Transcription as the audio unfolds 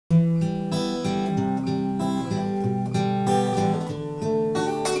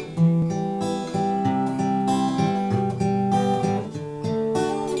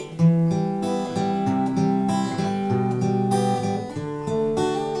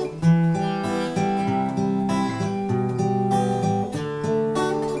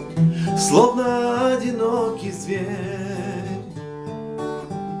Словно одинокий зверь,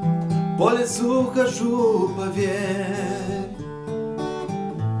 по лесу хожу, поверь.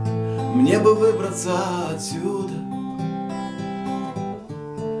 Мне бы выбраться отсюда,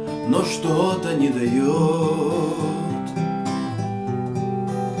 но что-то не даёт.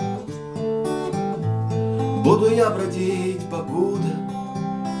 Буду я бродить, покуда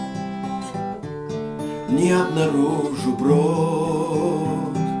не обнаружу брод.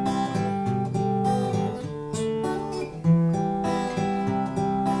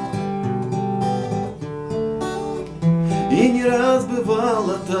 И не раз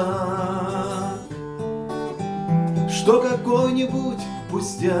бывало так, что какой-нибудь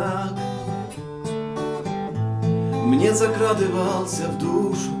пустяк мне закрадывался в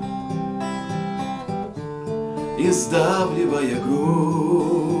душу и сдавливая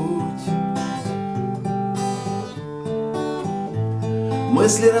грудь.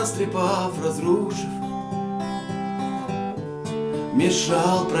 Мысли растрепав, разрушив,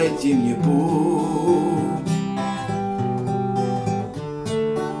 мешал пройти мне путь.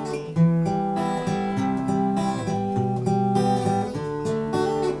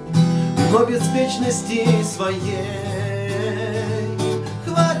 Но беспечности своей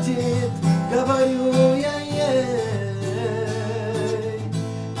хватит, говорю я ей.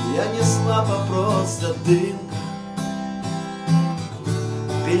 Я не слабо, просто дымка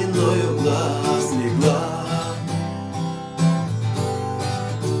пеленою глаз легла.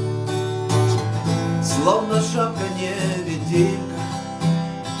 Словно шапка невидимка,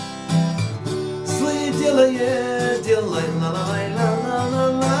 злые делает, делай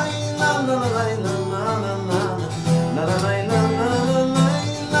ла-ла-лай-ла-ла-ла-лай.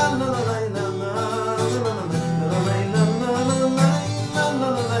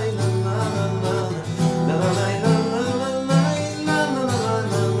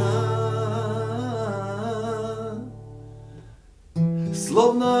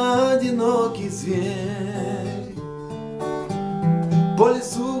 Словно одинокий зверь, по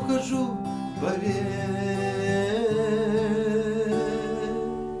лесу хожу, поверь.